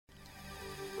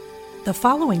The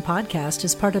following podcast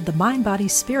is part of the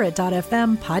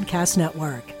MindBodySpirit.fm podcast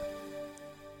network.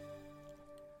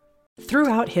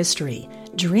 Throughout history,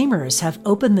 dreamers have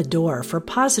opened the door for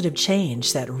positive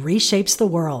change that reshapes the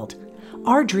world.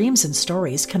 Our dreams and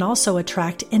stories can also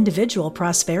attract individual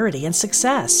prosperity and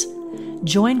success.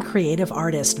 Join creative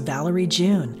artist Valerie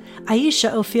June,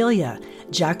 Aisha Ophelia,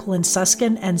 Jacqueline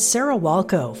Suskin, and Sarah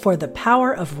Walco for The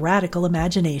Power of Radical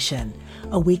Imagination,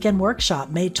 a weekend workshop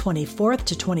May 24th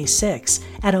to 26th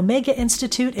at Omega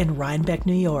Institute in Rhinebeck,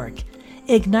 New York.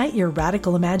 Ignite your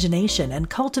radical imagination and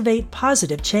cultivate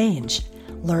positive change.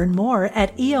 Learn more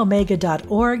at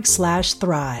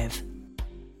eomega.org/thrive.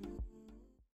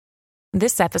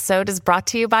 This episode is brought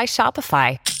to you by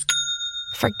Shopify.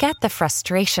 Forget the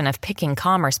frustration of picking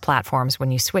commerce platforms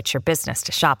when you switch your business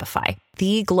to Shopify,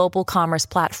 the global commerce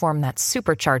platform that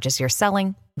supercharges your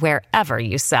selling wherever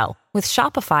you sell. With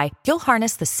Shopify, you'll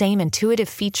harness the same intuitive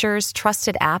features,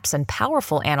 trusted apps, and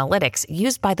powerful analytics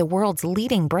used by the world's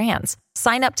leading brands.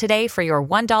 Sign up today for your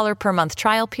 $1 per month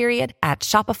trial period at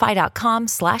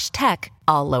shopify.com/tech,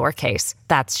 all lowercase.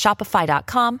 That's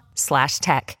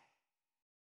shopify.com/tech.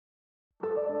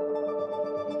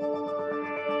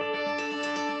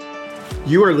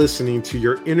 You are listening to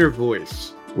Your Inner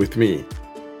Voice with me,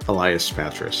 Elias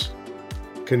Patras.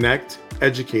 Connect,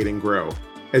 educate, and grow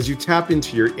as you tap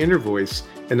into your inner voice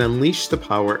and unleash the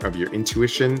power of your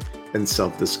intuition and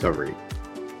self-discovery.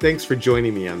 Thanks for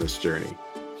joining me on this journey.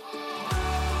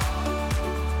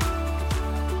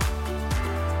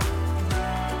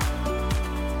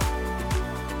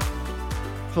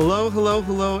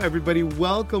 Hello, everybody.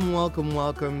 Welcome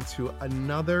to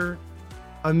another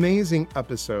amazing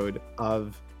episode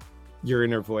of Your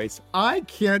Inner Voice. I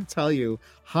can't tell you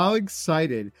how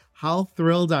excited, how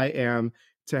thrilled I am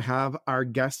to have our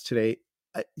guest today.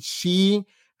 She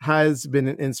has been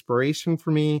an inspiration for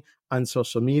me on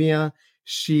social media.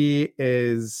 She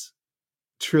is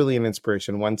truly an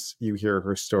inspiration once you hear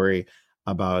her story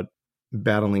about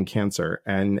battling cancer,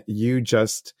 and you're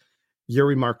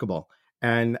remarkable.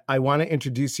 And I want to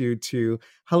introduce you to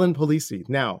Helen Polise.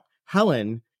 Now,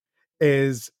 Helen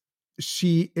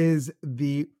she is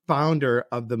the founder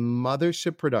of the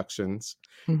Mothership Productions.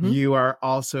 Mm-hmm. You are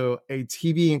also a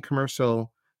TV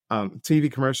commercial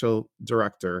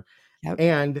director. Yep.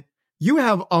 And you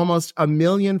have almost 1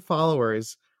 million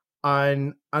followers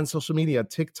on social media,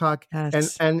 TikTok,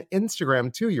 yes, and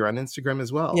Instagram too. You're on Instagram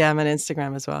as well. Yeah, I'm on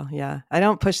Instagram as well. Yeah. I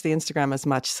don't push the Instagram as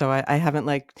much. So I haven't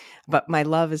but my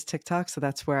love is TikTok. So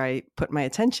that's where I put my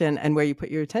attention, and where you put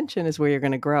your attention is where you're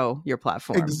going to grow your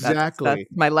platform. Exactly. That's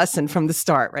my lesson from the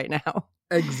start right now.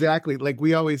 Exactly. Like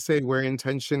we always say, where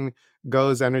intention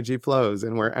goes, energy flows,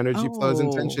 and where energy flows,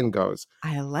 intention goes.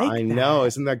 I like that. I know.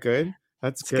 Isn't that good?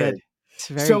 That's good. It's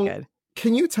very good.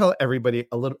 Can you tell everybody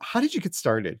a little, how did you get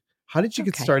started? How did you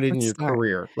get started in your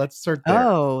career? Let's start there.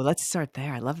 Oh, let's start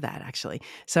there. I love that, actually.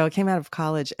 So I came out of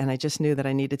college and I just knew that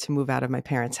I needed to move out of my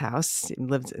parents' house.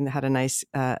 Lived and had a nice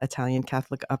Italian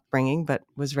Catholic upbringing, but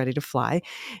was ready to fly,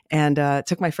 and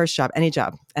took my first job, any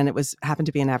job. And it happened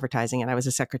to be in advertising, and I was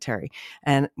a secretary.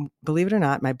 And believe it or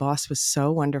not, my boss was so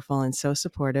wonderful and so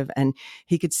supportive. And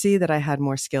he could see that I had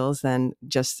more skills than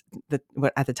just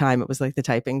what at the time it was like the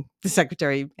typing, the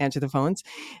secretary answer the phones.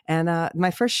 And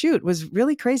my first shoot was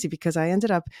really crazy because I ended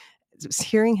up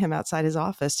hearing him outside his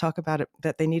office talk about it,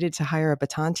 that they needed to hire a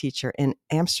baton teacher in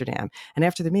Amsterdam. And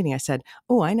after the meeting, I said,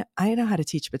 "Oh, I know how to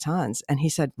teach batons." And he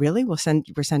said, "Really? We're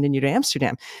sending you to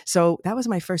Amsterdam." So that was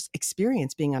my first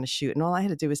experience being on a shoot. And all I had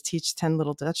to do was teach 10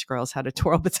 little Dutch girls how to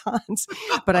twirl batons.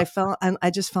 But I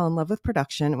just fell in love with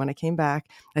production. And when I came back,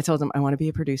 I told him I want to be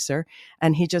a producer.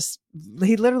 And he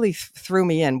literally threw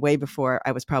me in way before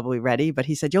I was probably ready. But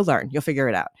he said, "You'll learn, you'll figure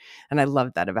it out." And I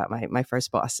loved that about my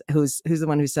first boss, who's the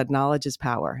one who said, "Knowledge is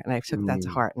power." And I took that to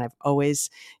heart. And I've always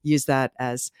used that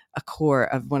as a core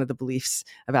of one of the beliefs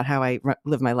about how I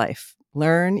live my life.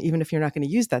 Learn, even if you're not going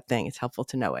to use that thing, it's helpful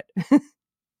to know it.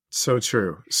 So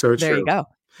true. So there true. You go.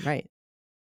 Right.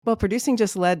 Well, producing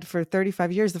just led for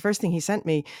 35 years. The first thing he sent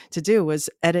me to do was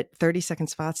edit 30-second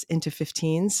spots into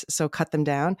 15s, so cut them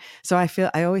down. So I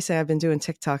always say I've been doing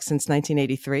TikTok since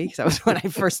 1983, because that was when I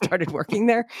first started working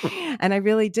there. And I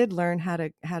really did learn how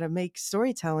to make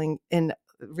storytelling in a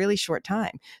really short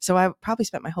time. So I probably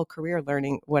spent my whole career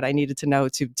learning what I needed to know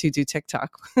to do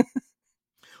TikTok.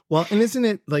 Well, and isn't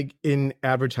it like in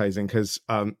advertising, because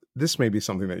this may be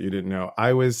something that you didn't know.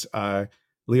 I was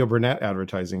Leo Burnett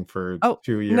advertising for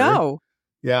 2 years. No.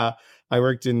 Yeah. I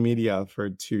worked in media for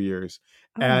 2 years.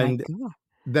 And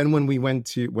then when I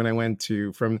went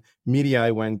to from media,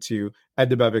 I went to Ed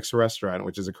DeBevick's restaurant,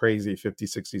 which is a crazy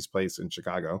 50s, 60s place in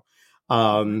Chicago.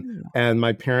 And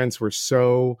my parents were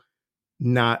so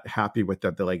not happy with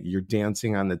that. They're like, you're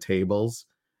dancing on the tables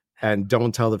and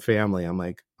don't tell the family. I'm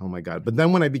like, oh my God. But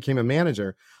then when I became a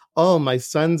manager, oh, my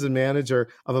son's a manager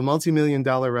of a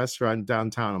multi-million-dollar restaurant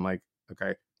downtown. I'm like,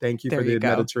 okay, thank you There for you the go.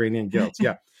 Mediterranean guilt.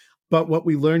 Yeah. But what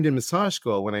we learned in massage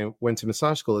school, when I went to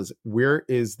massage school, is where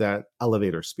is that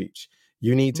elevator speech?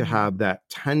 You need to have that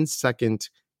 10-second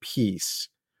piece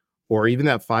or even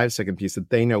that 5-second piece that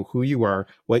they know who you are,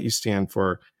 what you stand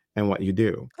for, and what you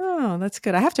do. Oh, that's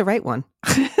good. I have to write one.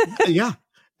 Yeah.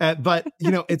 But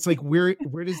it's like where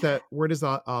does that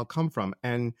all come from?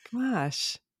 And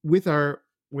Gosh. with our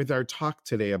talk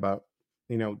today about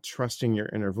trusting your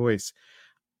inner voice,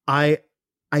 I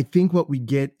think what we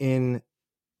get in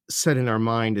set in our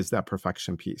mind is that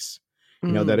perfection piece.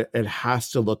 That it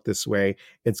has to look this way,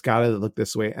 it's got to look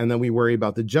this way, and then we worry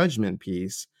about the judgment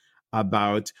piece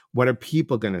about what are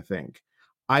people going to think.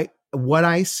 What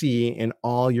I see in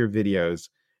all your videos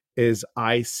is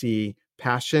I see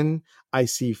passion, I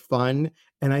see fun,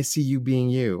 and I see you being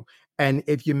you. And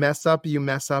if you mess up, you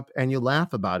mess up and you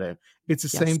laugh about it. It's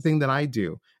the Yes. same thing that I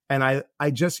do. And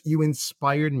you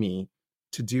inspired me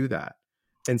to do that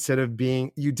instead of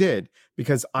you did,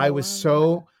 because I was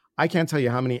so, I can't tell you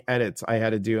how many edits I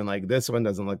had to do. And like, this one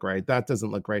doesn't look right. That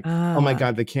doesn't look right. Oh my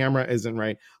God, the camera isn't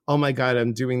right. Oh my God,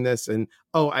 I'm doing this. And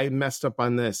oh, I messed up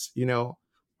on this.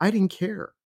 I didn't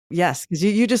care. Yes, because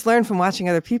you just learn from watching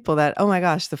other people that, oh my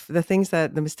gosh, the things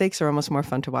the mistakes are almost more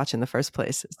fun to watch in the first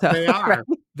place. So, They are. right?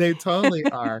 They totally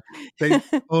are. They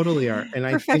totally are. And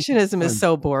I think Perfectionism is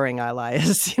so boring,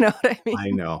 Elias. You know what I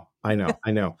mean?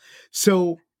 I know.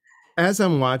 So as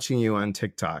I'm watching you on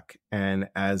TikTok and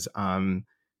as I'm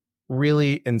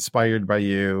really inspired by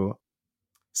you,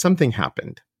 something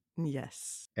happened.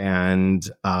 Yes. And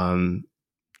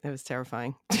it was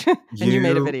terrifying. And you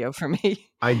made a video for me.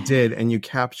 I did. And you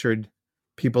captured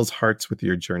people's hearts with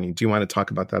your journey. Do you want to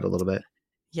talk about that a little bit?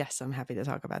 Yes, I'm happy to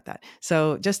talk about that.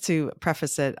 So just to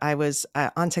preface it, I was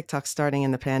on TikTok starting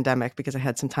in the pandemic because I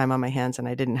had some time on my hands and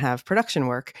I didn't have production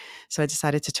work. So I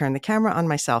decided to turn the camera on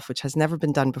myself, which has never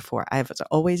been done before. I was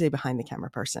always a behind the camera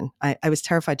person. I was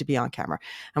terrified to be on camera.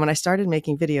 And when I started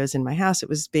making videos in my house, it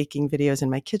was baking videos in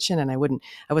my kitchen, and I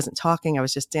wasn't talking. I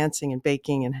was just dancing and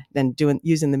baking and then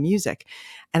using the music.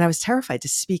 And I was terrified to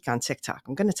speak on TikTok.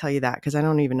 I'm going to tell you that because I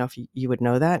don't even know if you would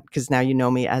know that, because now you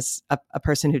know me as a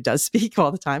person who does speak all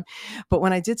the time. But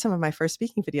when I did some of my first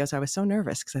speaking videos, I was so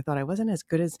nervous because I thought I wasn't as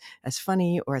good as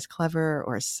funny or as clever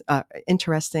or as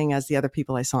interesting as the other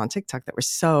people I saw on TikTok that were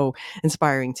so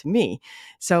inspiring to me.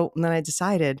 So then I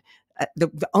decided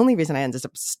the only reason I ended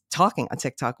up talking on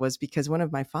TikTok was because one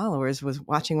of my followers was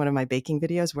watching one of my baking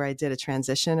videos where I did a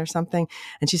transition or something.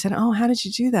 And she said, "Oh, how did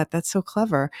you do that? That's so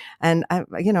clever." And I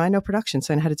know production,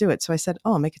 so I know how to do it. So I said,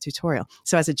 "Oh, I'll make a tutorial."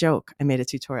 So as a joke, I made a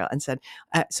tutorial and said,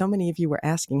 "So many of you were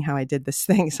asking how I did this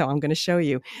thing, so I'm going to show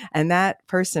you." And that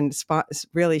person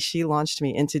she launched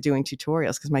me into doing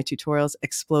tutorials because my tutorials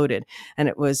exploded. And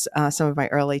it was some of my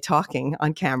early talking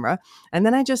on camera. And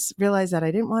then I just realized that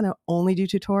I didn't want to only do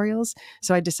tutorials.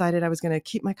 So I decided I was going to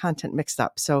keep my content mixed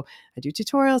up. So I do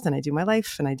tutorials and I do my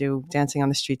life and I do dancing on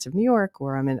the streets of New York,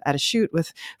 or I'm at a shoot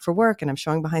for work and I'm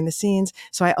showing behind the scenes.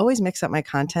 So I always mix up my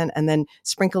content and then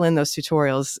sprinkle in those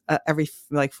tutorials every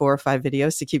like 4 or 5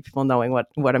 videos to keep people knowing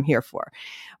what I'm here for.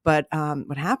 But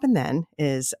what happened then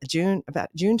is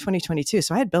about June 2022.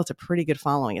 So I had built a pretty good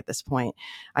following at this point.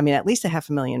 I mean, at least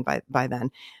 500,000 by then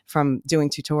from doing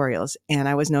tutorials. And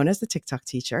I was known as the TikTok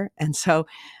teacher. And so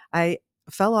I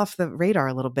fell off the radar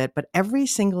a little bit, but every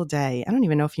single day, I don't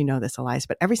even know if you know this, Elias,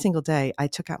 but every single day I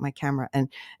took out my camera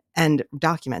and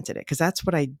documented it, because that's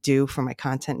what I do for my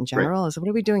content in general. Right. Is what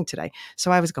are we doing today?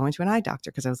 So I was going to an eye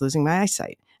doctor because I was losing my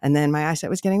eyesight, and then my eyesight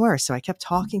was getting worse. So I kept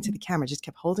talking to the camera, just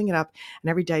kept holding it up, and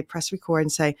every day I'd press record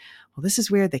and say, "Well, this is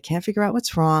weird. They can't figure out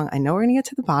what's wrong. I know we're going to get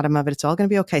to the bottom of it. It's all going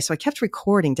to be okay." So I kept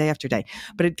recording day after day,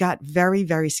 but it got very,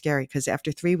 very scary because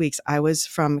after 3 weeks, I was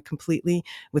from completely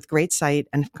with great sight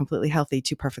and completely healthy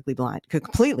to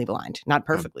completely blind, not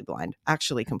perfectly blind,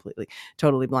 actually completely,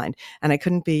 totally blind. And I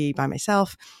couldn't be by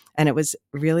myself. And it was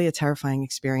really a terrifying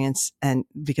experience, and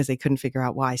because they couldn't figure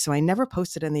out why. So I never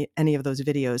posted any of those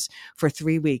videos for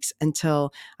 3 weeks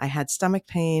until I had stomach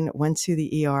pain, went to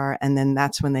the ER, and then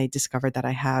that's when they discovered that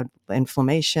I had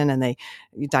inflammation and they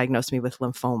diagnosed me with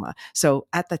lymphoma. So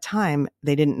at the time,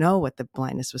 they didn't know what the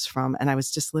blindness was from, and I was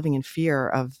just living in fear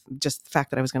of just the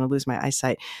fact that I was going to lose my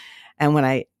eyesight. And when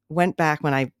I went back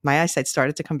when my eyesight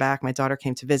started to come back. My daughter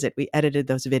came to visit. We edited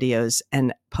those videos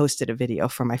and posted a video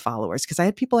for my followers because I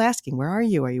had people asking, "Where are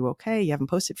you? Are you okay? You haven't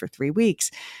posted for 3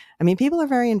 weeks." I mean, people are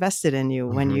very invested in you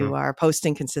when you are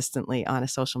posting consistently on a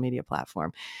social media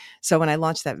platform. So when I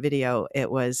launched that video, it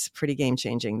was pretty game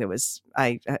changing.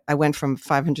 I went from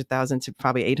 500,000 to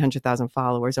probably 800,000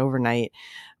 followers overnight.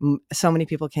 So many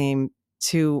people came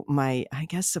to my, I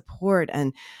guess, support,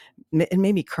 and it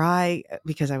made me cry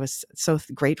because I was so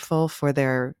grateful for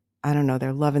their, I don't know,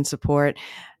 their love and support.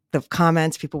 The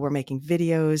comments, people were making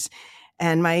videos,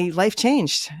 and my life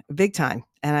changed big time.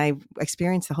 And I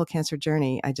experienced the whole cancer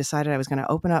journey. I decided I was going to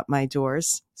open up my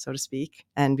doors, so to speak,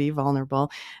 and be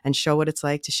vulnerable and show what it's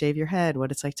like to shave your head,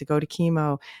 what it's like to go to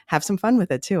chemo, have some fun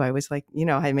with it too. I was like,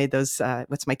 I made those,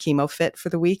 what's my chemo fit for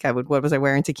the week? What was I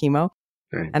wearing to chemo?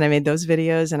 Right. And I made those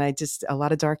videos, and a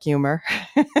lot of dark humor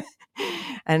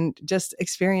and just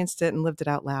experienced it and lived it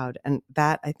out loud. And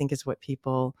that, I think, is what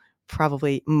people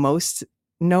probably most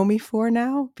know me for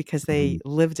now, because they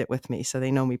lived it with me. So they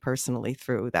know me personally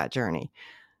through that journey.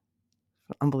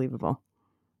 Unbelievable.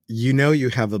 You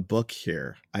have a book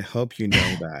here. I hope you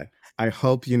know that. I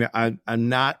hope I'm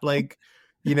not like,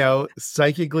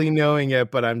 psychically knowing it,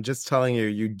 but I'm just telling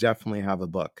you definitely have a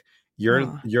book.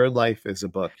 Your life is a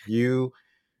book. You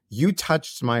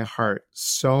touched my heart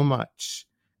so much,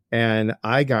 and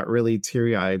I got really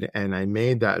teary-eyed, and I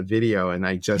made that video, and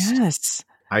I just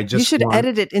you should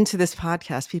edit it into this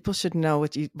podcast. People should know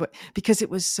because it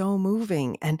was so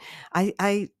moving. And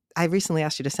I recently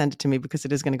asked you to send it to me because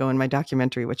it is going to go in my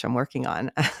documentary, which I'm working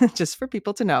on, just for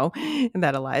people to know, and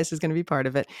that Elias is going to be part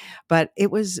of it. But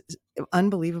it was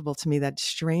unbelievable to me that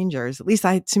strangers, at least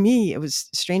to me, it was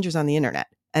strangers on the internet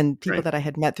and people that I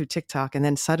had met through TikTok. And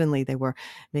then suddenly they were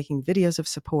making videos of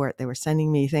support. They were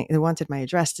sending me things. They wanted my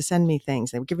address to send me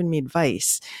things. They were giving me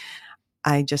advice.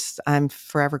 I'm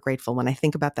forever grateful. When I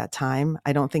think about that time,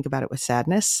 I don't think about it with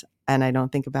sadness, and I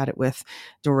don't think about it with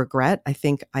the regret. I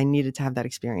think I needed to have that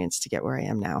experience to get where I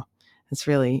am now. It's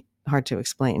really hard to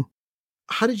explain.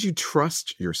 How did you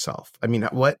trust yourself? I mean,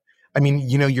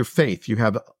 your faith, you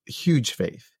have huge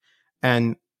faith,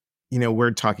 and,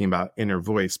 we're talking about inner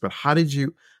voice, but how did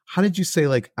you say,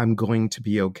 like, I'm going to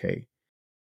be okay?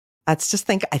 I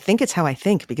think it's how I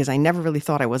think, because I never really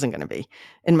thought I wasn't going to be.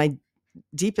 In my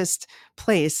deepest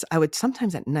place, I would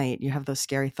sometimes at night, you have those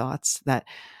scary thoughts that,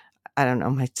 I don't know,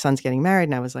 my son's getting married,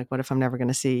 and I was like, what if I'm never going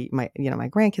to see my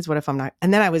grandkids? What if I'm not?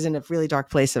 And then I was in a really dark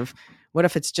place of, what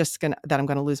if it's just that I'm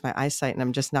going to lose my eyesight and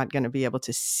I'm just not going to be able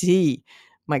to see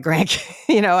my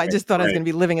grandkids? I just thought I was going to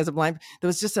be living as a blind. There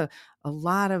was just a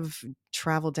lot of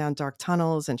travel down dark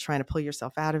tunnels and trying to pull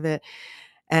yourself out of it.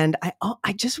 And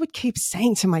I just would keep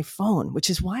saying to my phone, which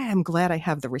is why I'm glad I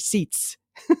have the receipts.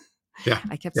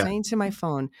 I kept saying to my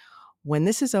phone, when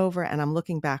this is over and I'm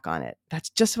looking back on it,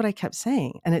 that's just what I kept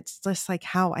saying. And it's just like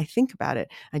how I think about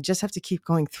it. I just have to keep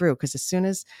going through, because as soon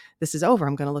as this is over,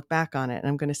 I'm going to look back on it and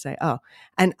I'm going to say, oh,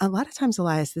 and a lot of times,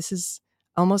 Elias, this is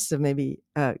almost maybe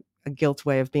a guilt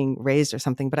way of being raised or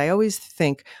something. But I always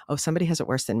think, oh, somebody has it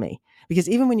worse than me. Because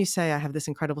even when you say I have this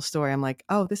incredible story, I'm like,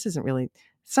 oh, this isn't really,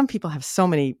 some people have so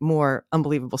many more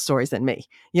unbelievable stories than me.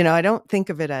 I don't think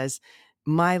of it as,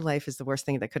 my life is the worst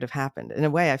thing that could have happened. In a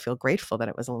way, I feel grateful that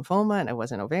it was a lymphoma and it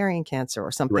wasn't ovarian cancer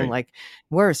or something like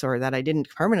worse, or that I didn't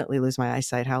permanently lose my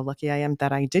eyesight. How lucky I am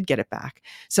that I did get it back.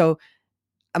 So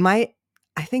I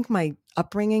think my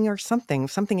upbringing or something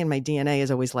in my DNA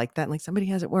is always like that. Like, somebody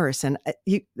has it worse. And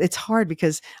it's hard,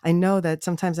 because I know that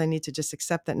sometimes I need to just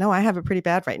accept that, no, I have it pretty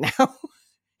bad right now.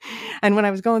 And when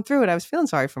I was going through it, I was feeling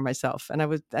sorry for myself. And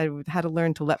I had to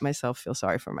learn to let myself feel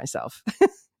sorry for myself.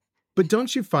 But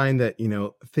don't you find that,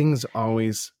 things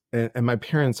always, and my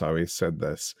parents always said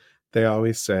this, they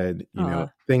always said,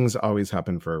 things always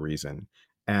happen for a reason.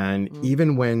 And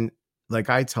even when, like,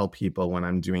 I tell people when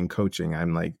I'm doing coaching,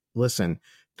 I'm like, listen,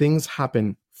 things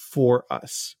happen for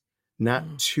us,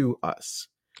 not to us,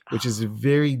 which is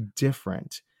very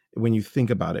different when you think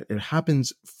about it. It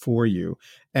happens for you.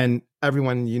 And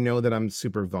everyone, that I'm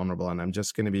super vulnerable, and I'm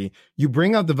just going to be, you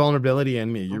bring out the vulnerability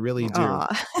in me. You really do.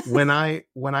 When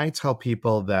I tell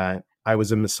people that I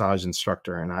was a massage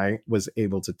instructor and I was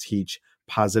able to teach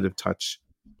positive touch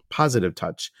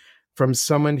from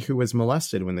someone who was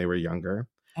molested when they were younger,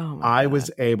 I was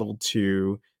able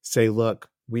to say, look,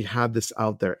 we have this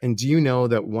out there. And do you know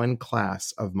that one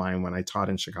class of mine, when I taught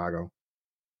in Chicago,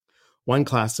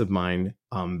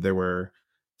 there were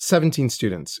 17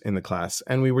 students in the class,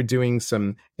 and we were doing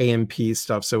some AMP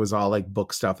stuff. So it was all like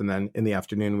book stuff. And then in the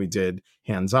afternoon, we did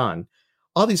hands-on.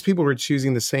 All these people were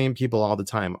choosing the same people all the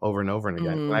time, over and over and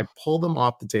again. And I pulled them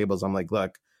off the tables. I'm like,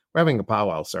 look, we're having a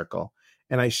powwow circle.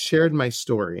 And I shared my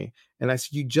story. And I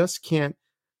said, you just can't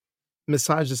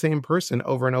massage the same person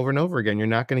over and over and over again. You're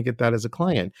not going to get that as a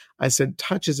client. I said,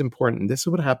 touch is important. This is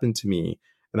what happened to me.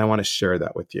 And I want to share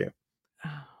that with you. Oh.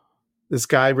 This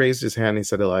guy raised his hand. He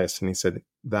said, Elias, and he said,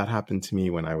 that happened to me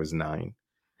when I was 9.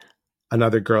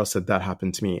 Another girl said, that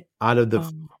happened to me. Out of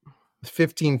the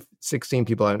 15, 16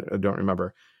 people, I don't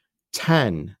remember,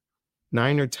 10,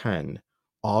 9 or 10,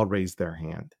 all raised their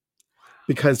hand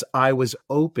because I was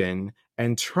open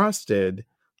and trusted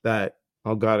that,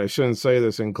 oh God, I shouldn't say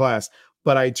this in class,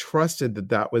 but I trusted that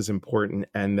that was important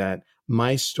and that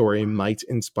my story might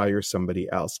inspire somebody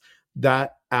else.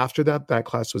 That after that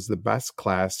class was the best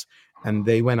class. And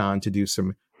they went on to do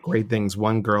some great things.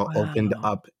 One girl opened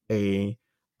up a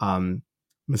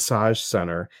massage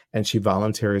center, and she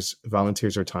volunteers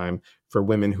her time for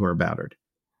women who are battered.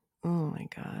 Oh my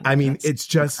God. I mean, That's it's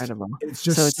just incredible.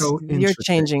 so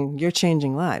interesting. You're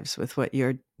changing lives with what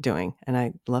you're doing. And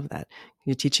I love that.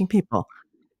 You're teaching people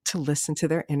to listen to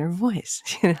their inner voice.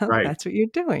 Right. That's what you're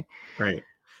doing. Right.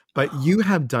 But you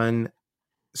have done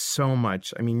so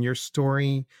much. I mean, your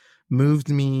story moved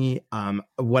me.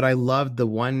 What I loved, the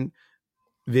one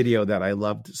video that I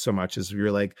loved so much is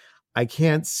you're like, I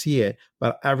can't see it,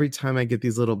 but every time I get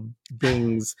these little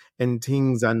bings and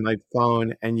tings on my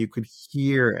phone and you could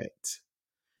hear it.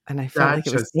 And I felt like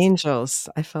it was angels.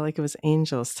 I felt like it was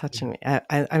angels touching me.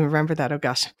 I remember that. Oh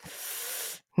gosh,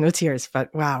 no tears,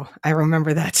 but wow. I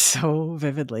remember that so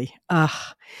vividly.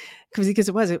 Because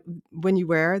it was when you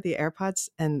wear the AirPods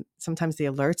and sometimes the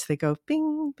alerts, they go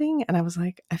bing, bing. And I was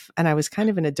like, and I was kind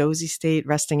of in a dozy state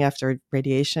resting after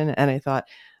radiation. And I thought,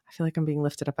 I feel like I'm being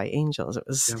lifted up by angels. It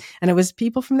was, and it was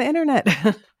people from the internet.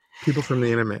 People from the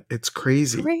internet. It's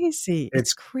crazy.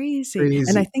 It's crazy.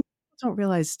 And I think people don't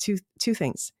realize two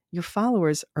things. Your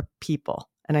followers are people.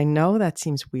 And I know that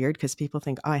seems weird because people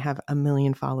think, oh, I have 1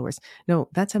 million followers. No,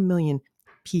 that's 1 million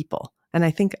people. And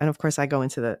I think, and of course I go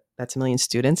into that's 1 million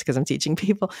students because I'm teaching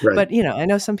people, right. But I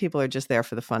know some people are just there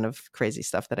for the fun of crazy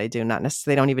stuff that I do. Not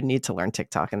necessarily, they don't even need to learn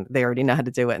TikTok and they already know how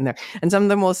to do it. And some of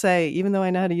them will say, even though I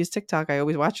know how to use TikTok, I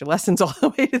always watch your lessons all the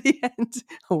way to the end.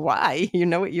 Why? You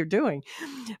know what you're doing.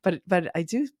 But I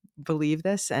do believe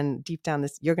this, and deep down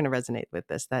this, you're going to resonate with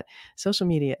this, that social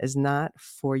media is not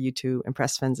for you to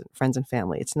impress friends and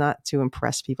family. It's not to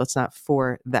impress people. It's not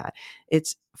for that.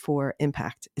 It's for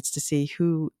impact. It's to see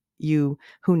who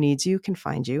needs you can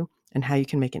find you and how you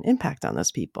can make an impact on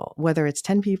those people, whether it's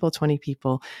 10 people, 20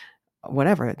 people,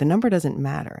 whatever. The number doesn't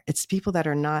matter. It's people that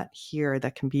are not here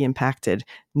that can be impacted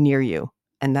near you.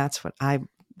 And that's why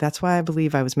I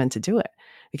believe I was meant to do it,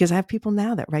 because I have people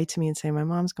now that write to me and say, my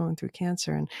mom's going through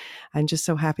cancer. And I'm just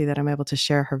so happy that I'm able to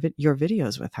share your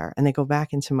videos with her. And they go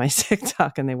back into my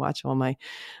TikTok and they watch all my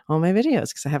videos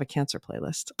because I have a cancer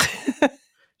playlist.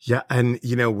 Yeah. And,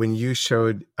 when you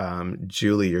showed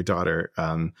Julie, your daughter,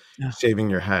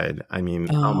 shaving your head, I mean,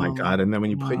 oh my God. And then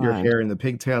when you put your hair in the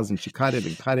pigtails and she cut it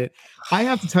and cut it, I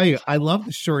have to tell you, I love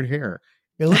the short hair.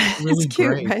 It looks really it's cute,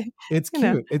 great. Right? It's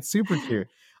cute. It's super cute.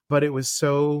 But it was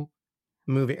so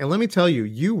moving. And let me tell you,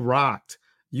 you rocked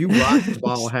the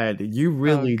bald head. You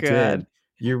really did.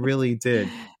 You really did.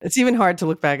 It's even hard to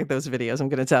look back at those videos. I'm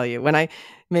going to tell you, when I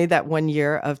made that 1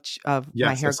 year of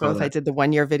my hair growth, I did the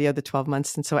 1 year video, the 12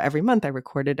 months. And so every month I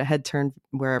recorded a head turn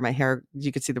where my hair,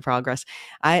 you could see the progress.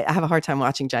 I have a hard time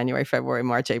watching January, February,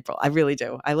 March, April. I really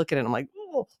do. I look at it and I'm like,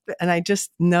 oh, and I just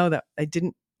know that I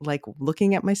didn't like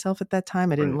looking at myself at that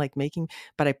time. I didn't like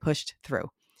but I pushed through.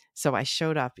 So I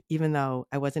showed up, even though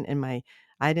I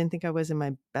didn't think I was in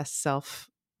my best self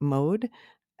mode,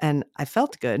 and I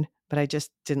felt good, but I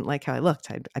just didn't like how I looked.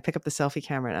 I pick up the selfie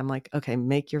camera and I'm like, okay,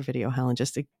 make your video, Helen,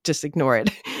 just ignore it.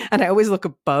 And I always look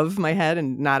above my head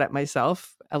and not at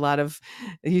myself.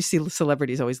 You see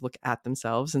celebrities always look at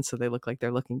themselves. And so they look like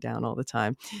they're looking down all the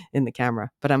time in the camera.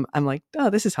 But I'm like, oh,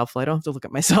 this is helpful. I don't have to look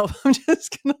at myself. I'm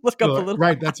just going to look up a little.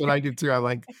 Right. That's what I do too. I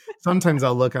like, sometimes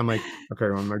I'll look, I'm like, okay,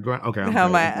 am I going? Okay. How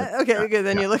am I? Okay, good.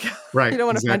 Then you look, right. You don't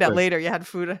want to find out later you had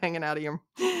food hanging out of your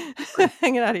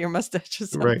mustache or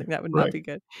something. Right. That would not be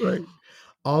good. Right.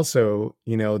 Also,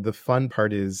 the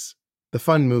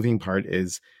fun moving part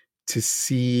is to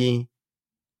see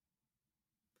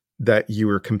that you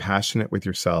were compassionate with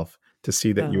yourself, to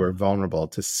see that you were vulnerable,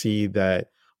 to see that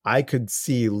I could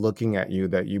see looking at you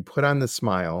that you put on the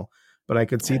smile, but I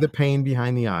could see the pain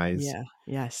behind the eyes. Yeah.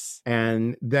 Yes.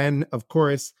 And then, of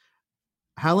course,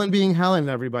 Helen being Helen,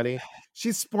 everybody,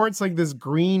 she sports like this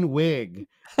green wig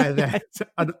and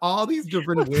all these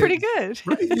different wigs. Pretty good.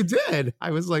 Right, you did.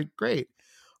 I was like, great.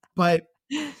 But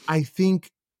I think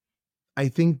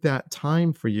that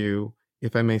time for you,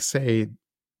 if I may say,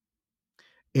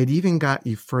 it even got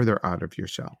you further out of your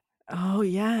shell. Oh,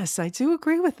 yes, I do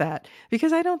agree with that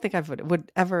because I don't think I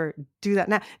would ever do that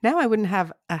now. Now I wouldn't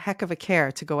have a heck of a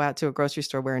care to go out to a grocery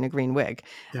store wearing a green wig.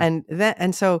 Yeah.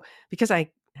 And so because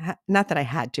not that I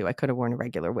had to, I could have worn a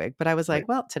regular wig, but I was like, Right.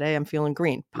 well, today I'm feeling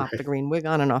green. Pop Right. the green wig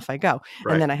on and off I go.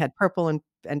 And Right. then I had purple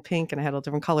and pink and I had all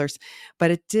different colors,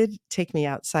 but it did take me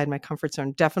outside my comfort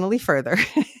zone definitely further.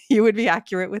 You would be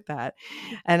accurate with that.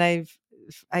 And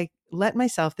I let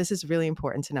myself, this is really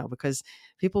important to know because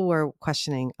people were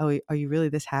questioning, "Oh, are you really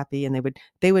this happy?" And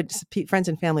friends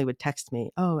and family would text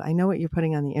me, "Oh, I know what you're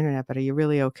putting on the internet, but are you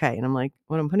really okay?" And I'm like,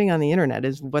 "What I'm putting on the internet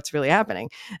is what's really happening."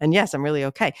 And yes, I'm really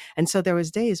okay. And so there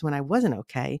was days when I wasn't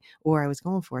okay, or I was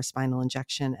going for a spinal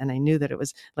injection, and I knew that it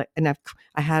was like, and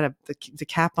I had the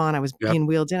cap on, I was Yep. being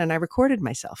wheeled in, and I recorded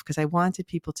myself because I wanted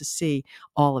people to see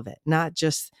all of it, not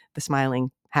just the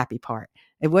smiling, happy part.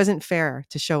 It wasn't fair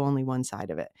to show only one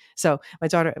side of it. So my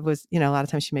daughter was, a lot of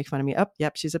times she makes fun of me. Oh,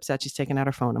 yep, she's upset. She's taking out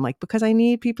her phone. I'm like, because I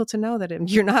need people to know that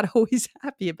you're not always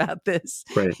happy about this,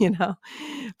 Right. you know?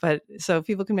 But so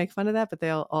people can make fun of that, but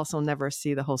they'll also never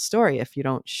see the whole story if you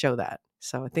don't show that.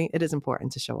 So I think it is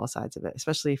important to show all sides of it,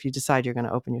 especially if you decide you're going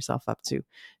to open yourself up to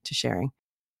sharing.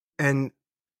 And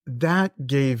that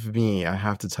gave me, I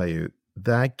have to tell you,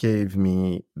 that gave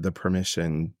me the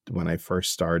permission when I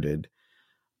first started.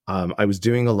 I was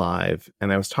doing a live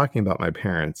and I was talking about my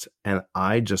parents and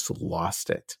I just lost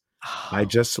it. I Oh,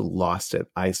 just lost it.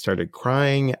 I started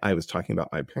crying. I was talking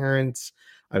about my parents.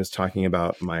 I was talking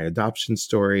about my adoption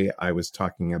story. I was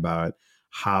talking about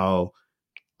how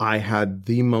I had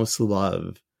the most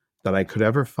love that I could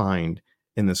ever find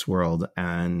in this world,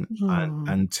 and hmm.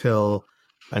 until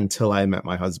I met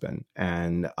my husband,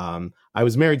 and I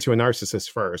was married to a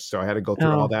narcissist first, so I had to go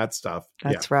through all Oh, that stuff.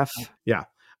 Yeah, that's rough. yeah,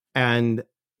 and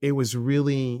it was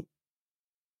really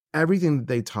everything that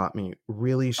they taught me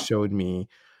really showed me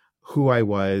who I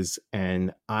was,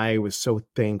 and I was so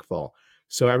thankful.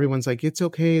 So everyone's like, it's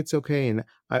okay. And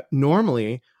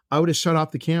normally I would have shut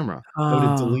off the camera. I would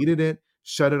have Oh, deleted it,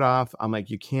 shut it off. I'm like,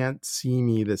 you can't see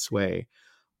me this way.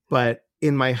 But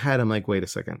in my head, I'm like, wait a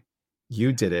second,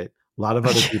 you did it. A lot of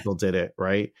other people did it,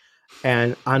 right?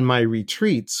 And on my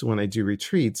retreats, when I do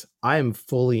retreats, I am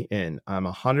fully in. I'm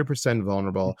 100%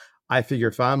 vulnerable. I figure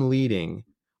if I'm leading,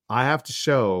 I have to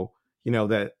show,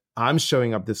 that I'm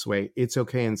showing up this way. It's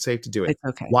okay and safe to do it. it's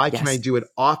okay. Why can I Yes. do it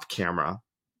off camera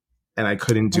and I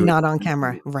couldn't do And it not on in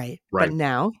camera, retreat? right. But Right.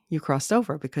 now you crossed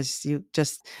over because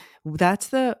that's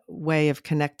the way of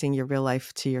connecting your real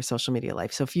life to your social media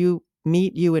life. So if you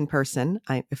meet you in person,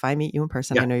 if I meet you in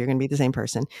person, I Yeah. know you're gonna be the same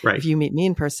person. Right. If you meet me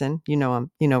in person, you know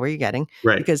where you're getting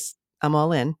Right. because I'm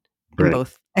all in Right.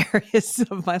 both areas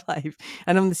of my life.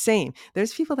 And I'm the same.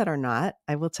 There's people that are not.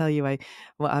 I will tell you, I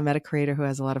met a creator who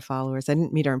has a lot of followers. I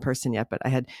didn't meet her in person yet, but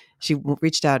she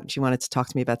reached out and she wanted to talk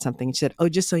to me about something. And she said, "Oh,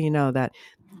 just so you know that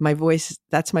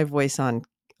that's my voice on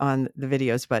the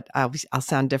videos, but I'll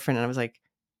sound different." And I was like,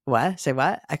 "What? Say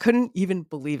what?" I couldn't even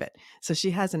believe it. So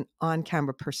she has an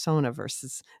on-camera persona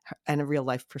and a real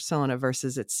life persona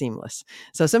versus it's seamless.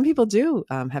 So some people do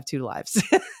have two lives.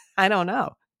 I don't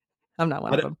know. I'm not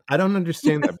one of them. I don't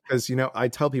understand that because, I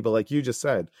tell people, like you just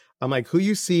said, I'm like, who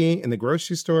you see in the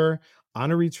grocery store,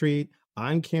 on a retreat,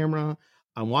 on camera,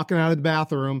 I'm walking out of the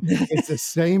bathroom, it's the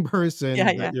same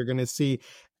Yeah, person that yeah, you're going to see.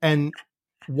 And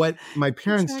what my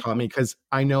parents taught me, exactly. because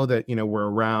I know that, we're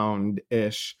around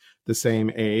ish the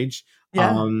same age.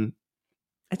 Yeah, Um,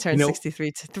 I you turned know,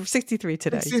 63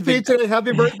 today. It's a 63 big day. today,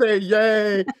 happy birthday,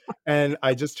 yay. And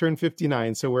I just turned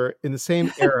 59. So we're in the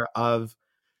same era of,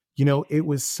 it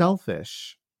was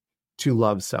selfish to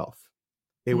love self.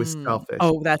 It was Mm. selfish.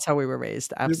 Oh, that's how we were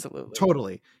raised. It Absolutely.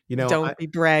 totally. I Don't be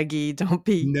braggy. Don't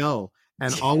be. no,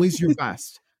 and always your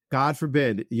best. God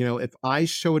forbid, if I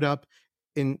showed up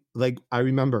in like I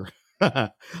remember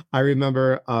I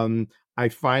remember, I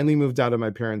finally moved out of my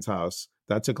parents' house.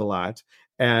 That took a lot.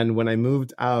 And when I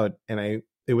moved out and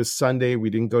it was Sunday, we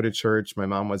didn't go to church. My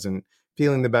mom wasn't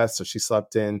feeling the best, so she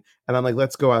slept in. And I'm like,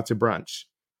 let's go out to brunch.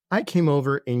 I came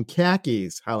over in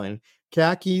khakis, Helen,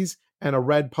 khakis and a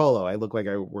red polo. I look like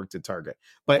I worked at Target,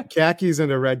 but khakis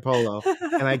and a red polo.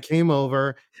 And I came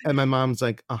over and my mom's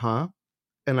like, uh-huh.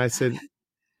 And I said,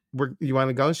 you want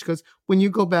to go? She goes, when you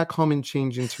go back home and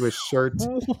change into a shirt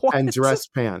and What? dress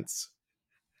pants,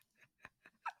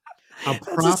 a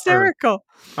That's proper, hysterical.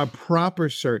 a proper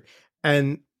shirt.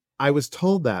 And I was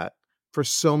told that for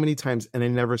so many times and I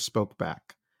never spoke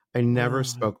back. I never Oh,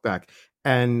 spoke back.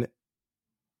 And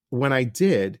when I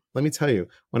did, let me tell you,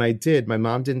 when I did, my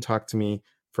mom didn't talk to me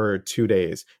for 2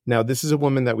 days. Now, this is a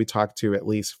woman that we talk to at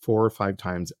least 4 or 5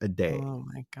 times a day. oh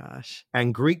my gosh.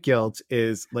 And Greek guilt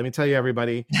is, let me tell you,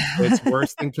 everybody, it's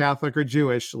worse than Catholic or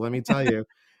Jewish. Let me tell you.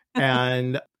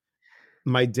 And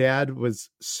my dad was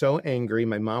so angry.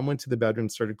 My mom went to the bedroom,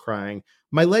 started crying.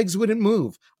 My legs wouldn't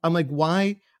move. I'm like,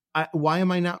 why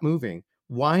am I not moving?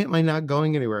 Why am I not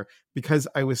going anywhere? Because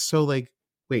I was so like,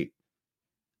 wait,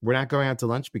 we're not going out to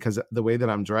lunch because of the way that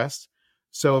I'm dressed.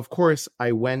 So of course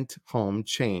I went home,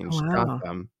 changed, got Wow.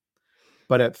 them.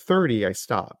 But at 30, I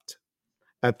stopped.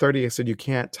 At 30, I said, you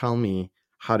can't tell me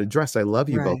how to dress. I love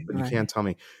you both, Right, but you right. can't tell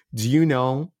me. Do you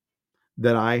know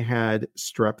that I had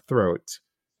strep throat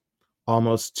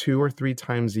almost 2 or 3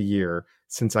 times a year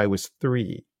since I was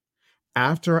 3?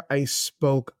 After I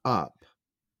spoke up,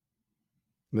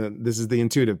 this is the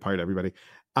intuitive part, everybody.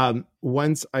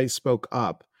 Once I spoke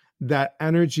up, that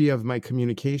energy of my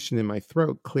communication in my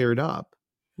throat cleared up.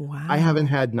 I haven't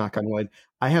Wow. had, knock on wood,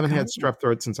 I haven't had Incredible. strep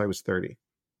throat since I was 30.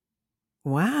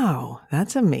 Wow.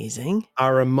 That's amazing.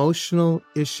 Our emotional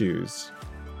issues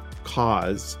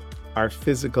cause our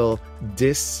physical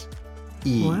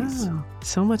dis-ease. Wow.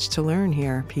 So much to learn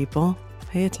here, people.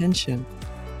 Pay attention.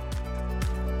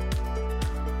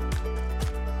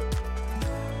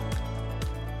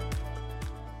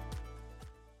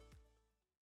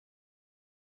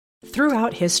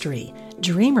 Throughout history,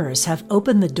 dreamers have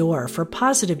opened the door for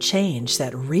positive change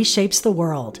that reshapes the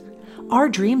world. Our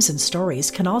dreams and stories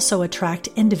can also attract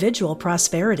individual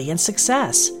prosperity and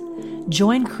success.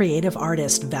 Join creative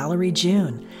artist Valerie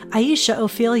June, Aisha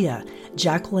Ophelia,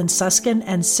 Jacqueline Suskin,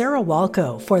 and Sarah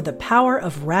Walco for The Power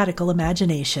of Radical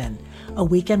Imagination, a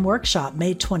weekend workshop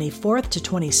May 24th to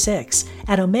 26th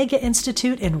at Omega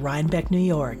Institute in Rhinebeck, New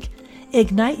York.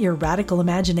 Ignite your radical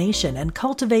imagination and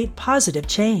cultivate positive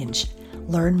change.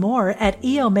 Learn more at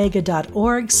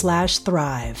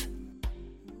eomega.org/thrive.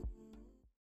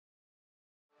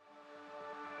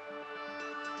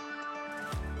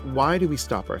 Why do we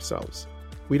stop ourselves?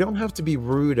 We don't have to be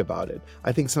rude about it.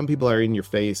 I think some people are in your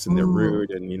face and they're Mm,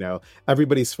 rude and,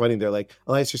 everybody's funny. They're like,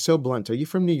 Elias, you're so blunt. Are you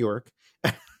from New York?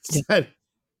 I yeah, said,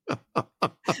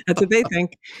 that's what they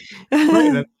think.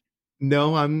 right.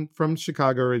 No, I'm from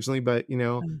Chicago originally, but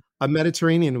I'm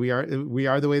Mediterranean. We are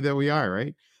the way that we are,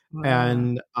 right? Wow.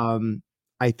 And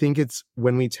I think it's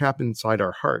when we tap inside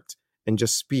our heart and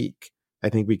just speak, I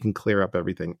think we can clear up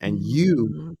everything. And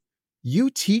Mm,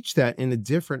 you teach that in a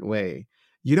different way.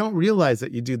 You don't realize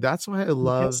that you do. That's why I I guess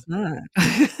love not.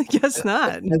 I guess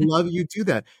not. I love you do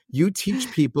that. You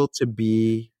teach people to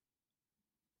be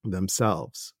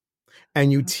themselves.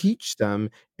 And you teach them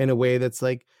in a way that's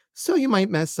like, so you might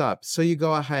mess up. So you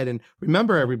go ahead and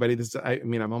remember, everybody, I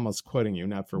mean, I'm almost quoting you,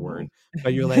 not for Mhm. word,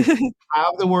 but you're like,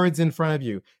 have the words in front of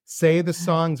you. Say the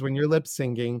songs when you're lip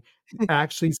syncing.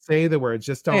 Actually say the words.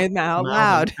 Just Say don't it out mouth them.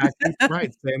 loud. Actually,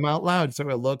 right. Say them out loud. So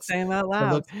it looks Say them out it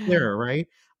loud. looks clear, right?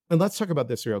 And let's talk about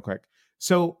this real quick.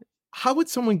 So how would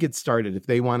someone get started if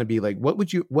they want to be like,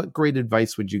 what great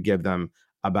advice would you give them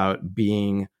about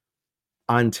being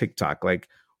on TikTok? Like,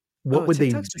 what Oh, would they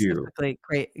TikTok do? specifically,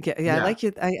 great. Yeah, I Yeah. like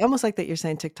you. I almost like that you're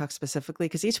saying TikTok specifically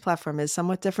because each platform is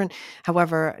somewhat different.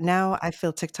 However, now I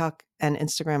feel TikTok and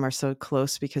Instagram are so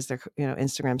close because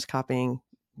Instagram's copying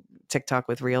TikTok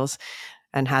with Reels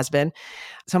and has been.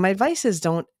 So my advice is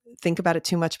don't think about it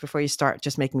too much before you start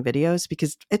just making videos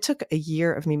because it took a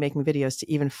year of me making videos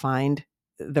to even find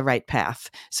the right path.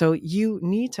 So you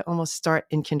need to almost start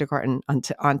in kindergarten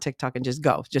on TikTok and just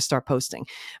start posting.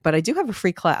 But I do have a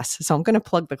free class, so I'm going to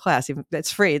plug the class. Even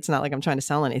it's free. It's not like I'm trying to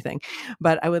sell anything.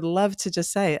 But I would love to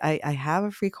just say I have a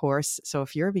free course. So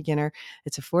if you're a beginner,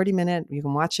 it's a 40-minute. You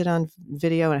can watch it on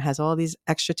video, and it has all these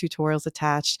extra tutorials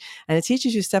attached. And it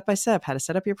teaches you step by step how to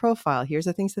set up your profile. Here's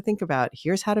the things to think about.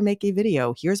 Here's how to make a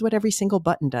video. Here's what every single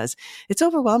button does. It's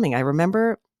overwhelming. I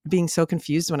remember being so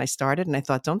confused when I started and I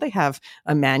thought, don't they have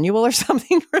a manual or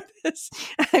something for this?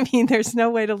 I mean, there's no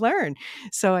way to learn.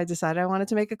 So I decided I wanted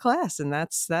to make a class, and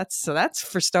that's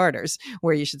for starters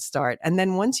where you should start. And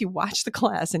then once you watch the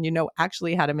class and you know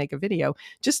actually how to make a video,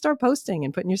 just start posting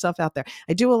and putting yourself out there.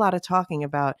 I do a lot of talking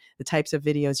about the types of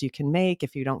videos you can make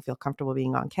if you don't feel comfortable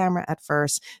being on camera at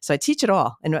first. So I teach it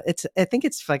all. And I think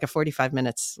it's like a 45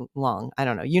 minutes long. I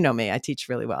don't know. You know me. I teach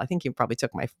really well. I think you probably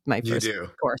took my You first do.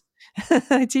 course.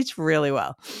 I teach really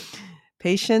well.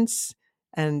 Patience,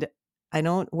 and I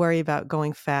don't worry about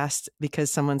going fast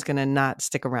because someone's going to not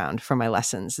stick around for my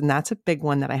lessons. And that's a big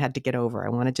one that I had to get over. I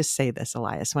want to just say this,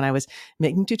 Elias. When I was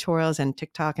making tutorials and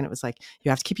TikTok, and it was like, you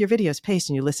have to keep your videos paced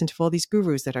and you listen to all these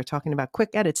gurus that are talking about quick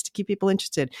edits to keep people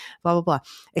interested, blah, blah, blah.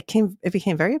 It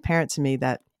became very apparent to me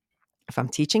that if I'm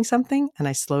teaching something and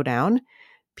I slow down,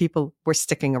 people were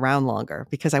sticking around longer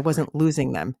because I Right. wasn't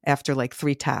losing them after like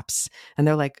 3 taps. And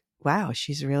they're like, wow,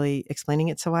 she's really explaining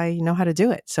it so I know how to do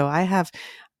it. So I have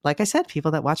like I said,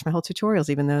 people that watch my whole tutorials,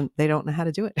 even though they don't know how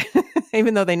to do it,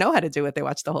 even though they know how to do it, they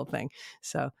watch the whole thing.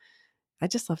 So I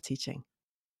just love teaching.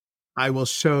 I will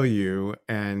show you.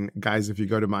 And guys, if you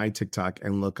go to my TikTok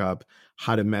and look up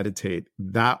how to meditate,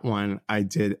 that one, I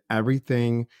did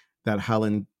everything that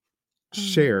Helen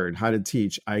shared how to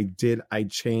teach. I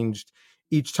changed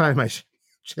each time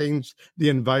changed the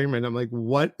environment. I'm like,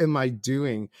 what am I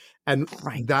doing? And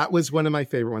Right. that was one of my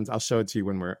favorite ones. I'll show it to you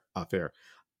when we're off air.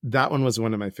 That one was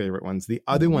one of my favorite ones. The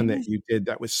other one that you did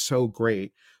that was so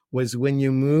great was when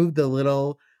you moved the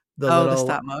Oh, the little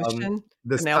stop motion,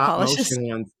 the the nail stop polishes. motion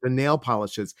ones, the nail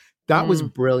polishes. That was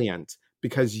brilliant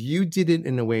because you did it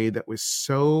in a way that was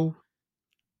so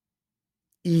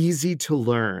easy to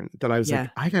learn that I was like, Yeah.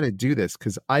 I got to do this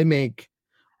because I make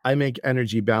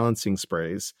energy balancing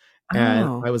sprays. And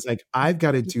Oh. I was like, I've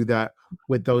got to do that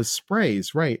with those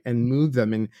sprays, right? And move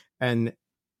them. And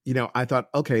I thought,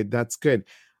 okay, that's good.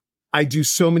 I do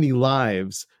so many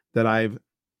lives that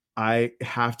I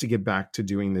have to get back to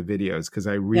doing the videos because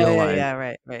I realize Yeah,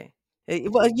 right, right.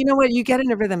 Well, you know what? You get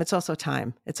in a rhythm. It's also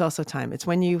time. It's also time. It's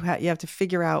when you have to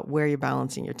figure out where you're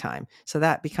balancing your time. So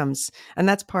that becomes, and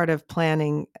that's part of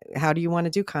planning. How do you want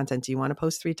to do content? Do you want to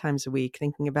post 3 times a week?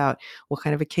 Thinking about what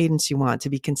kind of a cadence you want to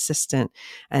be consistent,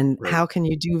 and right. how can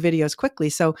you do videos quickly?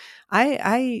 So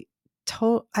I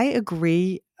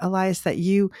agree, Elias, that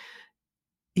you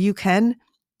can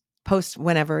post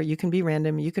whenever, you can be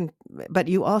random, but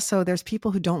you also, there's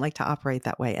people who don't like to operate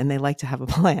that way and they like to have a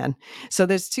plan. So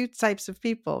there's 2 types of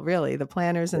people, really, the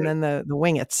planners and Right. then the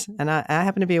wing it's. And I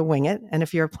happen to be a wing it. And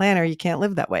if you're a planner, you can't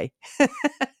live that way.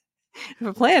 If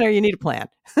a planner, you need a plan.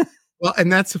 Well,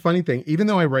 and that's the funny thing. Even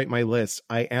though I write my list,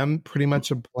 I am pretty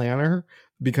much a planner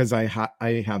because I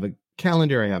have a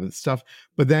calendar, I have the stuff.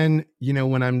 But then,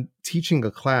 when I'm teaching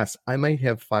a class, I might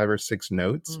have 5 or 6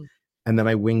 notes Mm, and then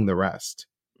I wing the rest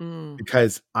mm,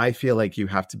 because I feel like you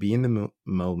have to be in the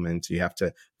moment. You have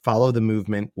to follow the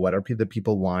movement. What are the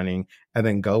people wanting? And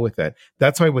then go with it.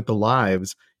 That's why with the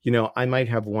lives, I might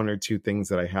have 1 or 2 things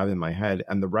that I have in my head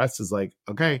and the rest is like,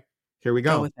 okay, here we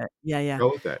go go. with it. Yeah, yeah. Go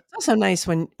with it. It's also nice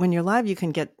when you're live, you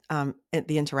can get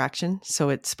the interaction. So